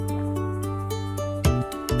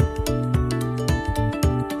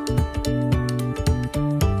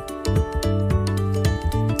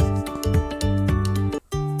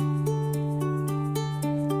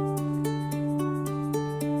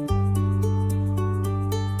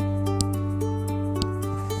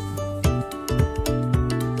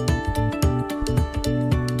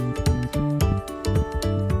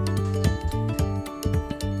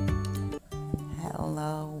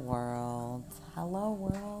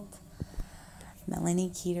Melanie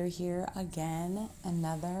Keeter here again,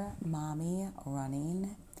 another mommy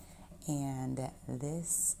running, and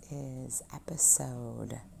this is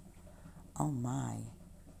oh my,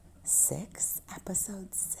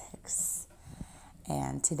 episode 6.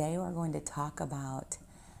 And today we're going to talk about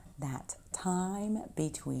that time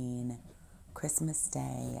between Christmas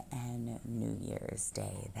Day and New Year's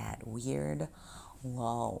Day, that weird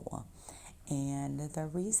lull. And the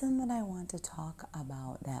reason that I want to talk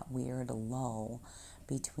about that weird lull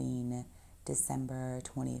between December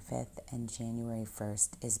 25th and January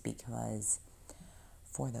 1st is because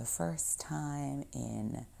for the first time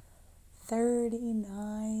in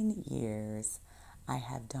 39 years, I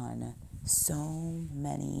have done so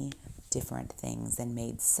many different things and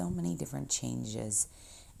made so many different changes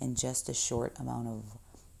in just a short amount of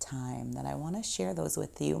time that I want to share those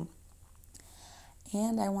with you.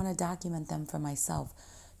 And I want to document them for myself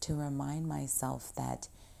to remind myself that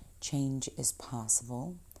change is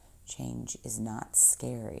possible, change is not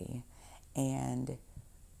scary, and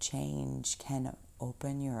change can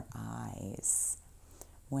open your eyes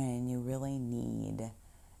when you really need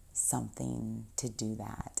something to do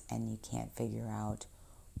that and you can't figure out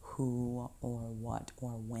who or what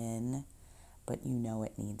or when, but you know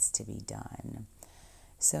it needs to be done.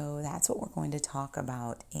 So that's what we're going to talk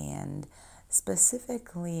about. And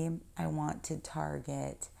specifically, I want to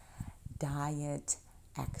target diet,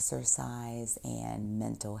 exercise, and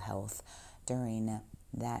mental health during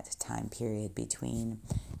that time period between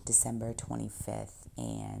December 25th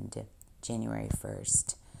and January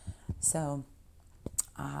 1st. So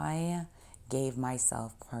I gave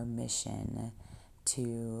myself permission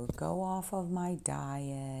to go off of my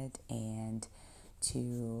diet and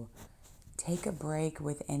to take a break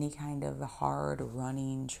with any kind of hard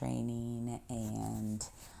running training, and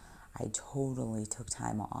I totally took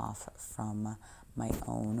time off from my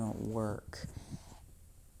own work.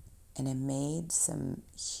 And it made some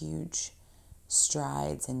huge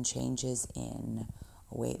strides and changes in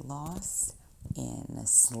weight loss, in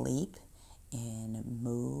sleep, in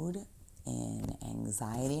mood, in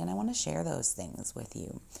anxiety, and I want to share those things with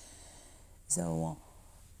you. So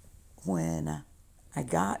when I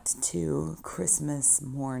got to Christmas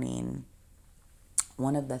morning,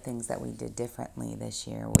 one of the things that we did differently this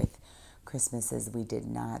year with Christmas is we did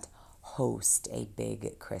not host a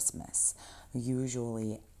big Christmas.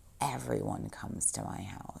 Usually everyone comes to my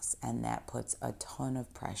house, and that puts a ton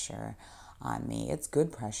of pressure on me. It's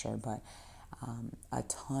good pressure, but a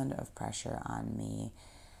ton of pressure on me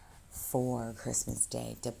for Christmas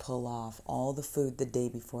Day to pull off all the food the day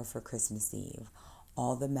before for Christmas Eve,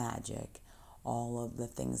 all the magic, all of the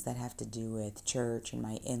things that have to do with church and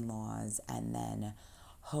my in-laws, and then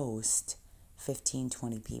host 15,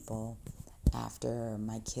 20 people after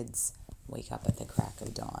my kids wake up at the crack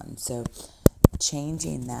of dawn. So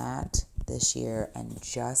changing that this year and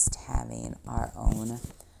just having our own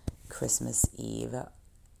Christmas Eve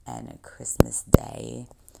and Christmas Day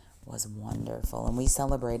was wonderful. And we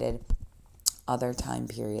celebrated other time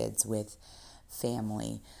periods with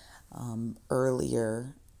family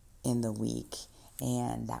earlier in the week,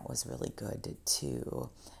 and that was really good too.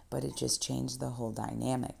 But it just changed the whole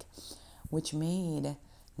dynamic, which made,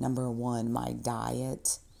 number one, my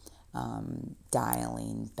diet,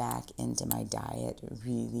 dialing back into my diet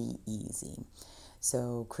really easy.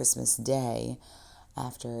 So Christmas Day,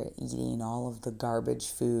 after eating all of the garbage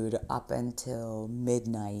food up until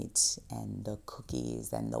midnight, and the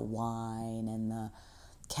cookies and the wine and the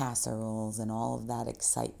casseroles and all of that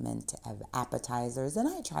excitement of appetizers, and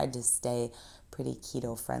I tried to stay pretty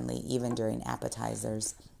keto friendly even during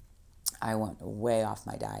appetizers. I went way off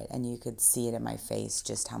my diet, and you could see it in my face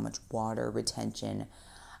just how much water retention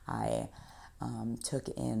I took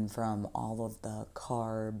in from all of the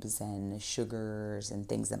carbs and sugars and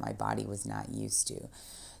things that my body was not used to.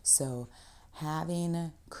 So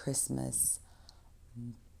having Christmas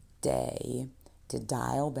Day to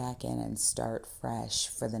dial back in and start fresh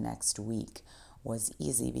for the next week was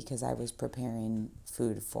easy because I was preparing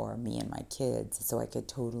food for me and my kids, so I could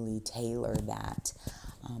totally tailor that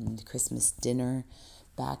Christmas dinner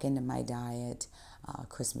back into my diet,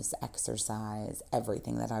 Christmas exercise,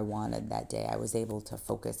 everything that I wanted that day. I was able to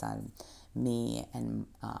focus on me and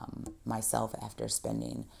myself after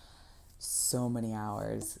spending so many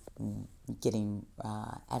hours getting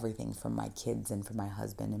everything from my kids and from my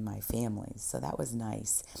husband and my family. So that was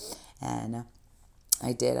nice. And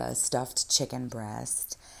I did a stuffed chicken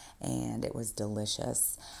breast, and it was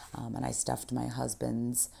delicious. And I stuffed my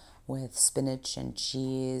husband's with spinach and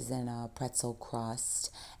cheese and a pretzel crust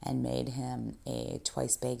and made him a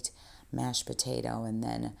twice baked mashed potato. And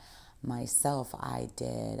then myself, I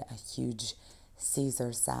did a huge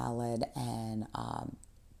Caesar salad and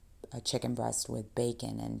a chicken breast with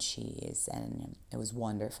bacon and cheese, and it was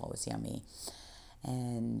wonderful. It was yummy.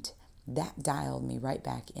 And that dialed me right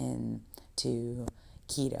back in to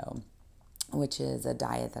keto, which is a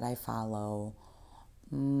diet that I follow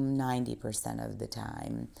 90% of the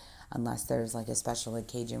time, unless there's like a special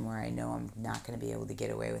occasion where I know I'm not going to be able to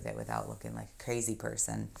get away with it without looking like a crazy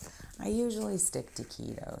person. I usually stick to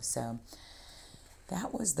keto. So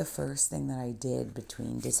that was the first thing that I did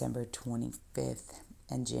between December 25th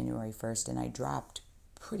and January 1st, and I dropped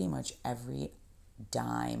pretty much every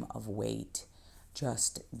dime of weight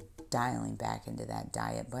just dialing back into that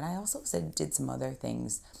diet. But I also did some other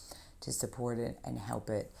things to support it and help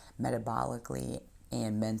it metabolically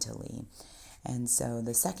and mentally. And so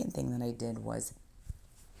the second thing that I did was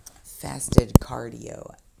fasted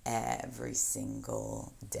cardio every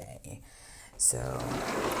single day. So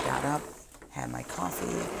got up, had my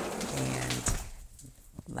coffee, and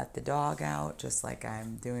let the dog out just like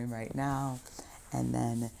I'm doing right now, and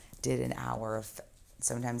then did an hour of,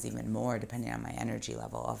 sometimes even more depending on my energy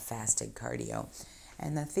level, of fasted cardio.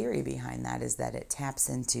 And the theory behind that is that it taps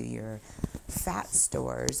into your fat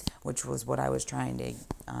stores, which was what I was trying to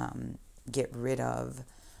get rid of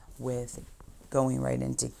with going right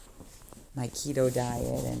into my keto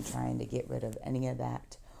diet and trying to get rid of any of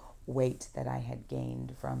that weight that I had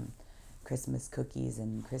gained from Christmas cookies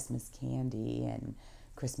and Christmas candy and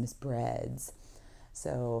Christmas breads.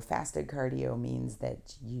 So fasted cardio means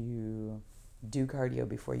that you do cardio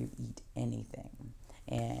before you eat anything.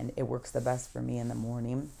 And it works the best for me in the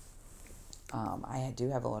morning. I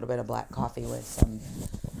do have a little bit of black coffee with some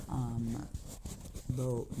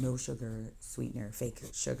no sugar sweetener, fake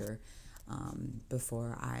sugar,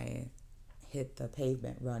 before I hit the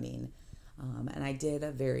pavement running. And I did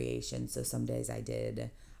a variation. So some days I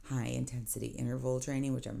did high intensity interval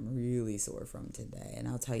training, which I'm really sore from today. And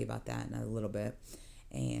I'll tell you about that in a little bit.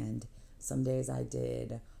 And some days I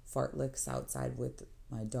did fartleks outside with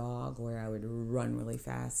my dog, where I would run really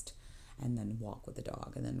fast and then walk with the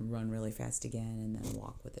dog, and then run really fast again and then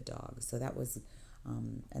walk with the dog. So that was,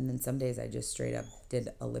 and then some days I just straight up did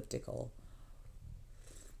elliptical,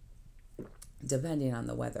 depending on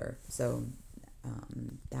the weather. So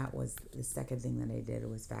that was the second thing that I did,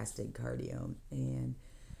 was fasted cardio. And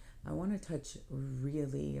I want to touch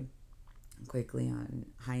really quickly on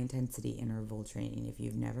high intensity interval training. If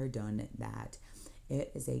you've never done that,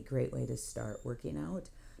 it is a great way to start working out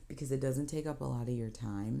because it doesn't take up a lot of your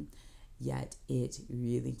time, yet it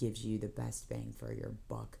really gives you the best bang for your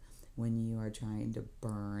buck when you are trying to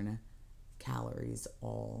burn calories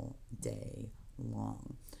all day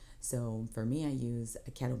long. So for me, I use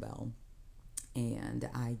a kettlebell, and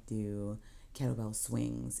I do kettlebell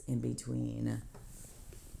swings in between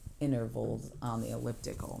intervals on the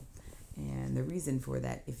elliptical. And the reason for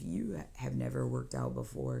that, if you have never worked out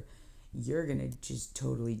before, you're going to just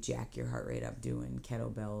totally jack your heart rate up doing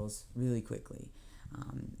kettlebells really quickly.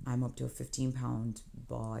 I'm up to a 15-pound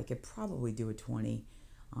ball. I could probably do a 20,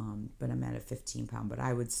 but I'm at a 15-pound. But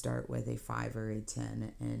I would start with a 5 or a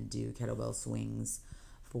 10 and do kettlebell swings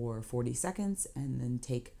for 40 seconds and then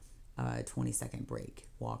take a 20-second break.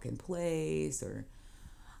 Walk in place, or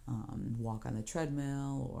walk on the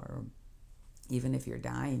treadmill, or even if you're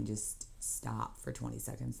dying, just stop for 20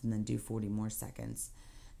 seconds and then do 40 more seconds.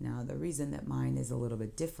 Now, the reason that mine is a little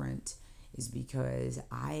bit different is because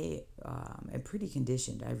I am pretty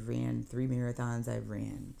conditioned. I've ran 3 marathons. I've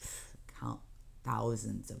ran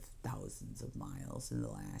thousands of miles in the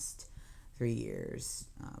last 3 years,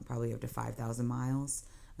 probably up to 5,000 miles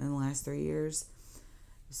in the last 3 years.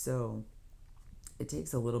 So it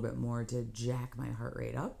takes a little bit more to jack my heart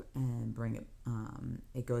rate up and bring it,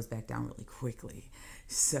 it goes back down really quickly.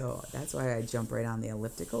 So that's why I jump right on the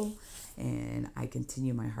elliptical and I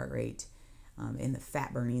continue my heart rate in the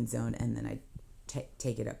fat burning zone, and then I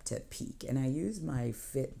take it up to peak. And I use my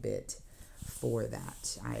Fitbit for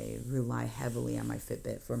that. I rely heavily on my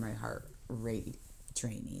Fitbit for my heart rate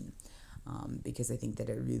training because I think that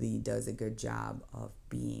it really does a good job of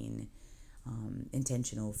being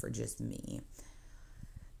intentional for just me.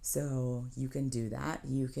 So you can do that.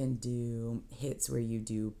 You can do hits where you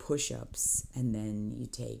do push-ups and then you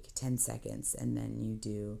take 10 seconds, and then you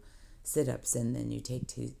do sit-ups and then you take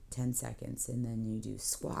 10 seconds, and then you do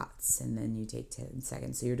squats and then you take 10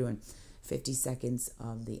 seconds. So you're doing 50 seconds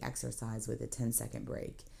of the exercise with a 10-second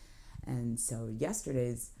break. And so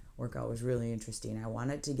yesterday's workout was really interesting. I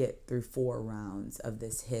wanted to get through 4 rounds of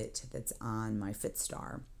this hit that's on my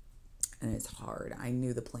FitStar, and it's hard. I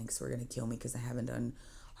knew the planks were going to kill me because I haven't done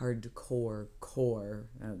hardcore core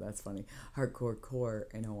in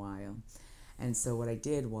a while. And so what I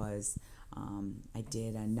did was I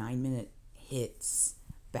did a 9-minute hits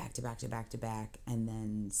back to back to back to back, and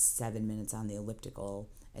then 7 minutes on the elliptical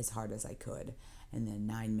as hard as I could, and then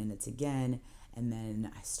 9 minutes again. And then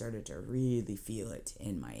I started to really feel it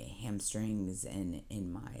in my hamstrings and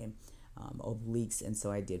in my obliques. And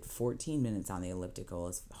so I did 14 minutes on the elliptical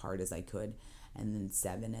as hard as I could, and then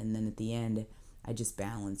 7. And then at the end, I just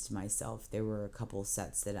balanced myself. There were a couple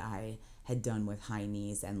sets that I had done with high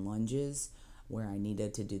knees and lunges where I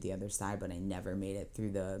needed to do the other side, but I never made it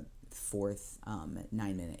through the fourth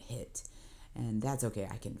 9-minute hit. And that's okay.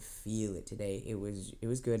 I can feel it today. It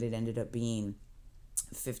was good. It ended up being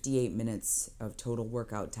 58 minutes of total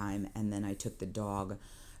workout time, and then I took the dog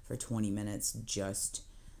for 20 minutes just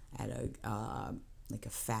at a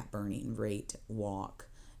fat burning rate walk,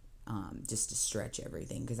 just to stretch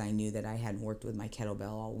everything, because I knew that I hadn't worked with my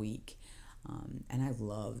kettlebell all week. And I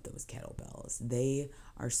love those kettlebells. They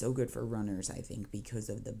are so good for runners, I think, because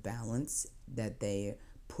of the balance that they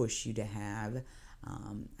push you to have.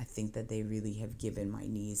 I think that they really have given my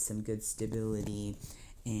knees some good stability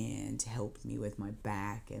and helped me with my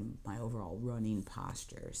back and my overall running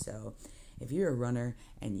posture. So if you're a runner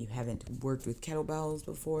and you haven't worked with kettlebells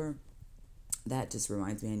before, that just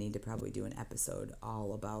reminds me I need to probably do an episode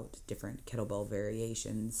all about different kettlebell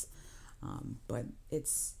variations. But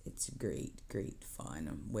it's great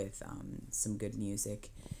fun with some good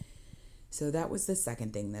music. So that was the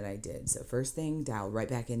second thing that I did. So first thing, dial right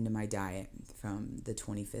back into my diet from the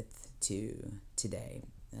 25th to today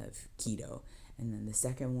of keto. And then the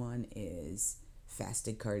second one is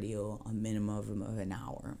fasted cardio, a minimum of an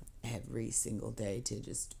hour every single day to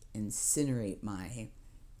just incinerate my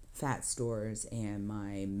fat stores and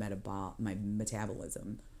my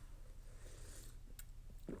metabolism.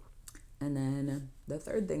 And then the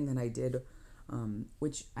third thing that I did,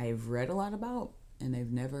 which I've read a lot about, and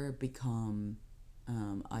I've never become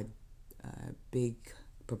a big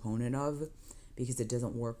proponent of because it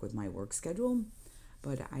doesn't work with my work schedule,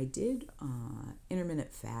 but I did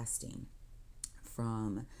intermittent fasting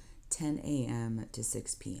from 10 a.m. to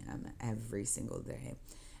 6 p.m. every single day.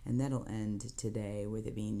 And that'll end today with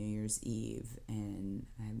it being New Year's Eve. And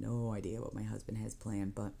I have no idea what my husband has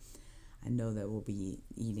planned, but I know that we'll be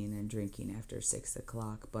eating and drinking after 6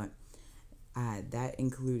 o'clock. But that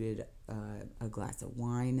included a glass of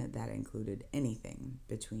wine. That included anything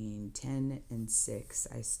between 10 and 6.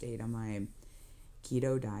 I stayed on my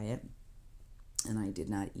keto diet, and I did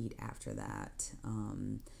not eat after that.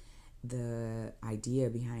 The idea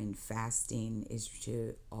behind fasting is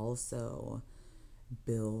to also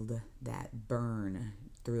build that burn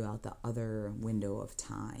throughout the other window of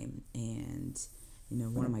time. And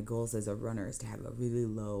one of my goals as a runner is to have a really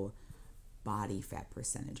low body fat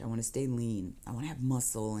percentage. I want to stay lean. I want to have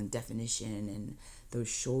muscle and definition and those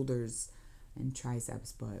shoulders and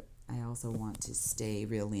triceps, but I also want to stay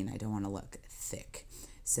real lean. I don't want to look thick.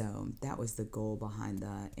 So that was the goal behind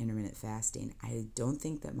the intermittent fasting. I don't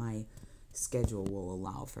think that my schedule will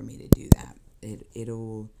allow for me to do that.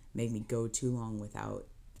 It'll make me go too long without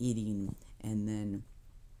eating, and then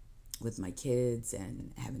with my kids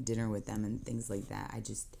and having dinner with them and things like that.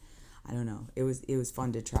 I don't know. It was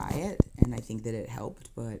fun to try it, and I think that it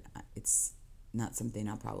helped, but it's not something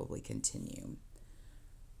I'll probably continue.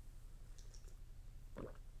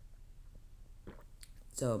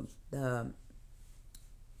 So the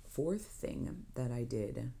fourth thing that I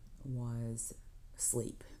did was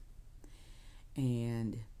sleep.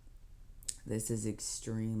 And this is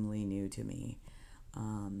extremely new to me.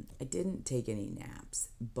 I didn't take any naps,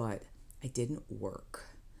 but I didn't work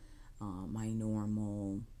my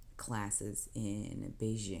normal classes in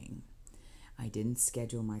Beijing. I didn't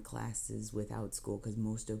schedule my classes without school because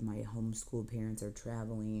most of my homeschool parents are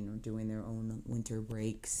traveling or doing their own winter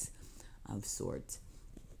breaks of sorts.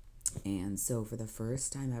 And so for the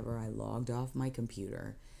first time ever, I logged off my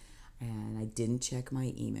computer and I didn't check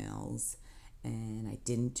my emails and I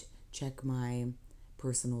didn't check my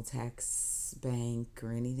personal tax bank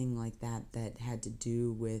or anything like that that had to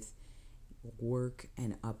do with work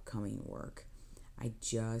and upcoming work. I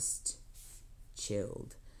just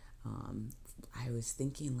chilled. I was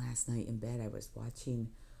thinking last night in bed, I was watching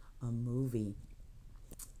a movie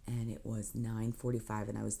and it was 9:45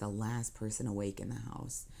 and I was the last person awake in the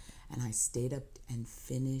house. And I stayed up and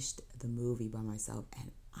finished the movie by myself,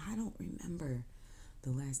 and I don't remember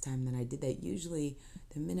the last time that I did that. Usually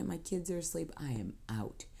the minute my kids are asleep, I am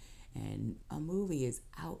out. And a movie is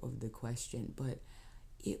out of the question, but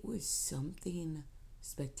it was something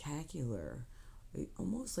spectacular.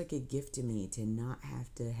 Almost like a gift to me to not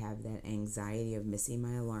have to have that anxiety of missing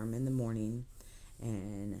my alarm in the morning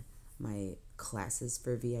and my classes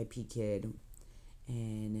for VIP Kid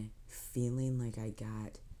and feeling like I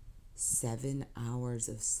got 7 hours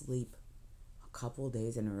of sleep a couple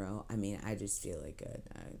days in a row. I mean, I just feel like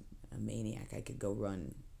a maniac. I could go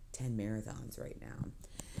run 10 marathons right now.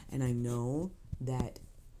 And I know that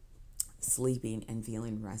sleeping and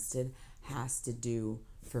feeling rested has to do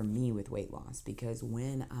for me with weight loss, because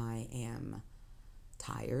when I am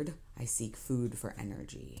tired, I seek food for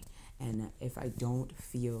energy. And if I don't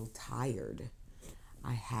feel tired,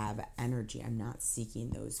 I have energy. I'm not seeking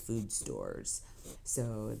those food stores.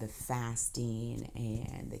 So the fasting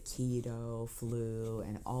and the keto flu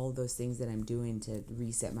and all those things that I'm doing to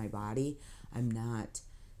reset my body, I'm not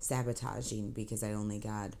sabotaging because I only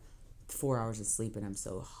got 4 hours of sleep and I'm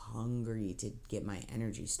so hungry to get my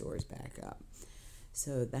energy stores back up.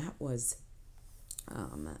 So that was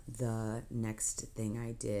the next thing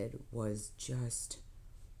I did, was just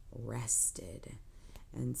rested.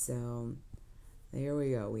 And so there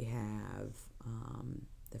we go. We have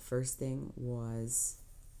the first thing was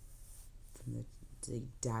to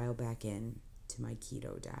dial back in to my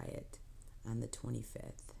keto diet on the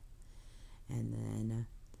 25th. And then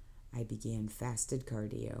I began fasted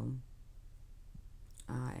cardio.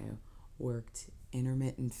 I worked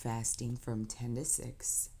intermittent fasting from 10 to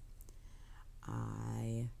 6.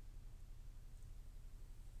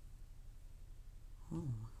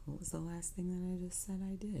 What was the last thing that I just said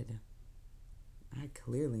I did? I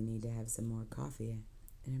clearly need to have some more coffee.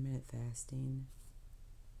 Intermittent fasting.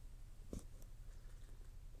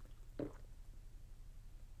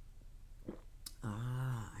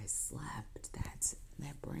 I slept. That's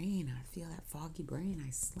that brain. I feel that foggy brain.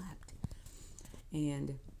 I slept.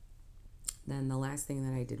 And then the last thing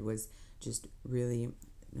that I did was just really,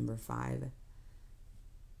 number 5,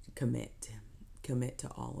 commit to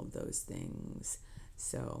all of those things.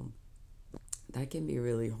 So that can be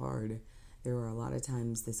really hard. There were a lot of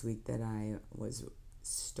times this week that I was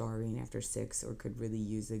starving after 6, or could really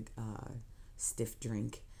use a stiff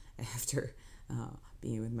drink after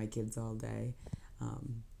being with my kids all day.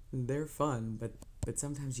 They're fun, but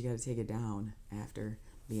sometimes you got to take it down after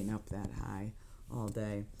being up that high all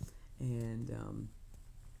day. And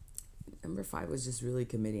number 5 was just really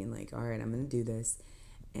committing, like, all right, I'm going to do this.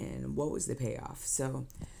 And what was the payoff? So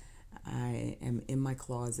I am in my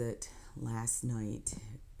closet last night,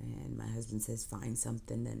 and my husband says, find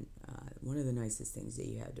something, and one of the nicest things that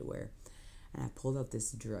you had to wear. And I pulled out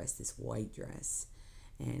this dress, this white dress,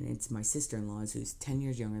 and it's my sister-in-law's, who's 10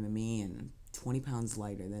 years younger than me and 20 pounds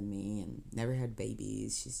lighter than me and never had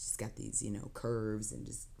babies. She's just got these, curves and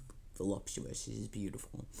just voluptuous. She's just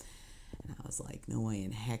beautiful. And I was like, no way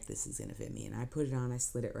in heck this is going to fit me. And I put it on. I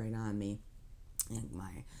slid it right on me. And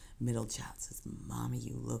my middle child says, Mommy,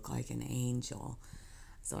 you look like an angel.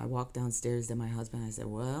 So I walked downstairs to my husband. I said,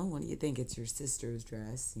 well, what do you think? It's your sister's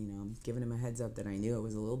dress. Giving him a heads up that I knew it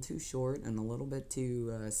was a little too short and a little bit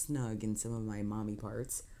too snug in some of my mommy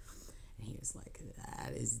parts. And he was like,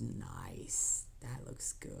 that is nice. That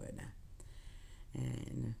looks good.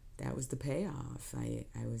 And that was the payoff. I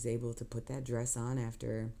was able to put that dress on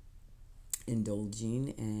after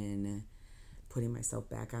indulging and putting myself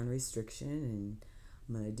back on restriction. And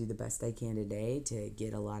I'm going to do the best I can today to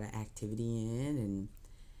get a lot of activity in and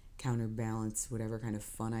counterbalance whatever kind of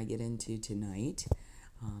fun I get into tonight.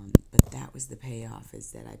 But that was the payoff,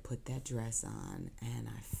 is that I put that dress on and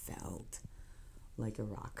I felt like a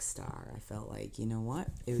rock star. I felt like, you know what?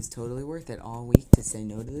 It was totally worth it all week to say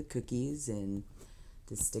no to the cookies and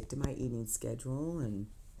to stick to my eating schedule and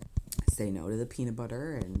say no to the peanut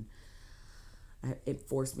butter. And it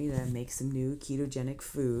forced me to make some new ketogenic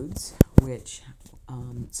foods, which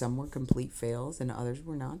some were complete fails and others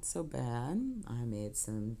were not so bad. I made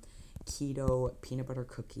some keto peanut butter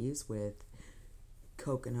cookies with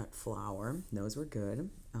coconut flour. Those were good,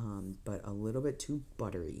 but a little bit too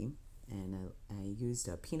buttery. And I used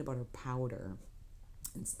a peanut butter powder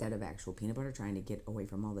instead of actual peanut butter, trying to get away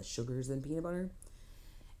from all the sugars in peanut butter.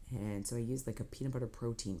 And so I used like a peanut butter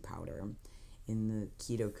protein powder in the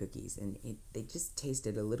keto cookies, and they just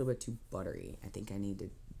tasted a little bit too buttery. I think I need to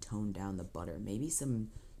tone down the butter. Maybe some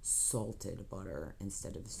salted butter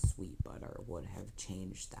instead of sweet butter would have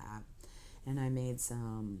changed that. And I made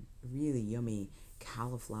some really yummy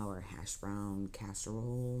cauliflower hash brown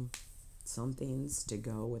casserole somethings to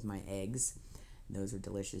go with my eggs. Those are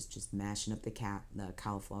delicious. Just mashing up the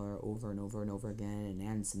cauliflower over and over and over again, and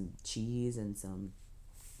adding some cheese and some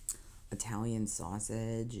Italian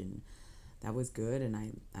sausage, and that was good. And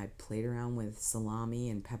I played around with salami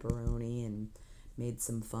and pepperoni and made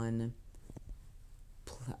some fun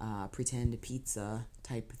pretend pizza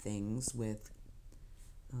type things with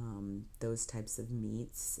those types of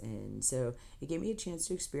meats. And so it gave me a chance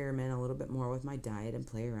to experiment a little bit more with my diet and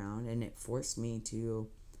play around, and it forced me to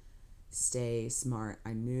stay smart.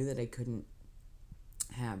 I knew that I couldn't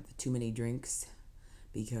have too many drinks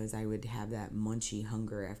because I would have that munchy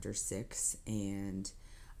hunger after 6, and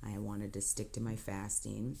I wanted to stick to my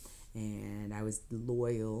fasting, and I was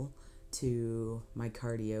loyal to my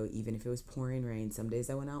cardio even if it was pouring rain. Some days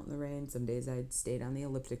I went out in the rain, some days I stayed on the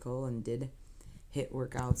elliptical and did HIIT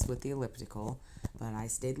workouts with the elliptical, but I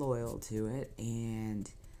stayed loyal to it,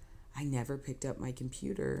 and I never picked up my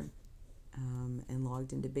computer and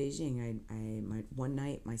logged into Beijing. One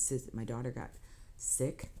night my daughter got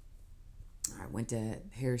sick. I went to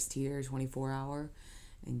Harris Teeter 24-hour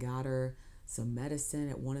and got her some medicine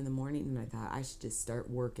at 1 a.m, and I thought I should just start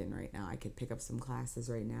working right now. I could pick up some classes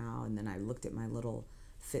right now. And then I looked at my little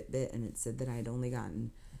Fitbit, and it said that I had only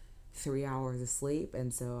gotten 3 hours of sleep.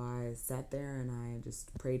 And so I sat there and I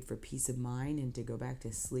just prayed for peace of mind and to go back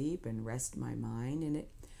to sleep and rest my mind. And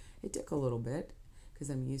it took a little bit because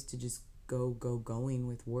I'm used to just going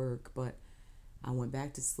with work. But I went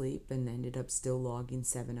back to sleep and ended up still logging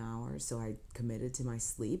 7 hours. So I committed to my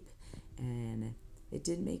sleep, and it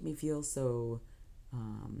didn't make me feel so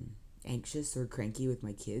anxious or cranky with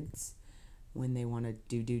my kids when they want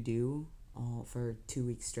to do all for 2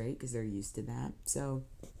 weeks straight because they're used to that. So,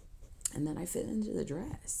 and then I fit into the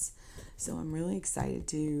dress. So I'm really excited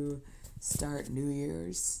to start New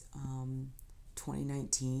Year's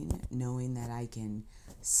 2019 knowing that I can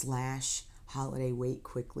slash holiday weight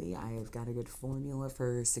quickly. I have got a good formula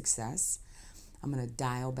for success. I'm going to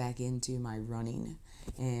dial back into my running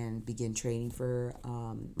and begin training for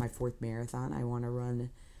my 4th marathon. I want to run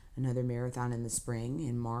another marathon in the spring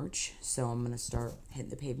in March. So I'm going to start hitting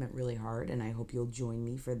the pavement really hard, and I hope you'll join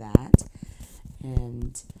me for that.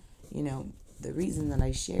 And, the reason that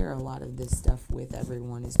I share a lot of this stuff with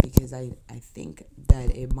everyone is because I think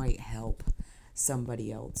that it might help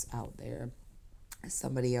somebody else out there.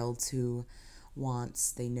 Somebody else who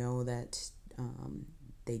they know that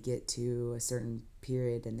they get to a certain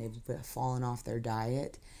period and they've fallen off their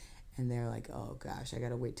diet, and they're like, oh gosh, I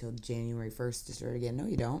gotta wait till January 1st to start again. No,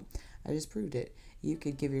 you don't. I just proved it. You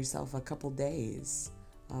could give yourself a couple days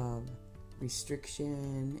of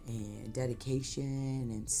restriction and dedication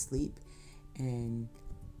and sleep and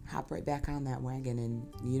hop right back on that wagon. And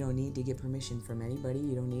you don't need to get permission from anybody.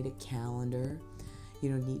 You don't need a calendar. You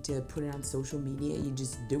don't need to put it on social media. You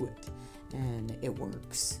just do it, and it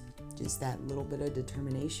works. Just that little bit of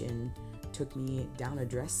determination took me down a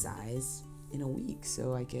dress size in a week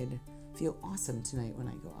so I could feel awesome tonight when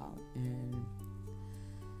I go out. And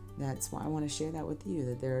that's why I want to share that with you,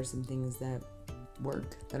 that there are some things that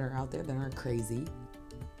work, that are out there, that aren't crazy,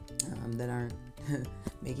 that aren't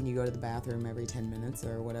making you go to the bathroom every 10 minutes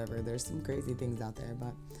or whatever. There's some crazy things out there,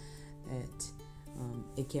 but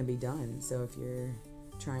it can be done. So if you're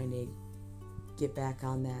trying to get back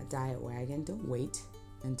on that diet wagon, don't wait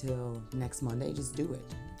until next Monday. Just do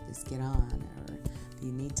it. Just get on. Or if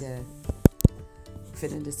you need to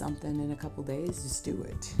fit into something in a couple days, just do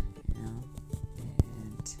it.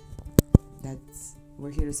 And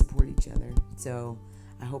we're here to support each other. So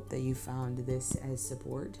I hope that you found this as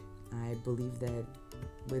support. I believe that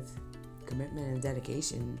with commitment and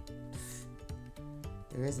dedication,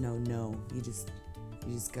 there is no. You just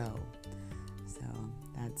go. So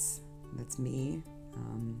that's me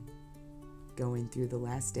going through the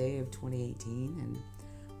last day of 2018 and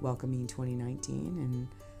welcoming 2019. And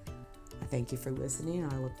I thank you for listening.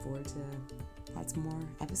 I look forward to lots more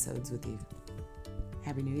episodes with you.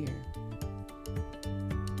 Happy New Year.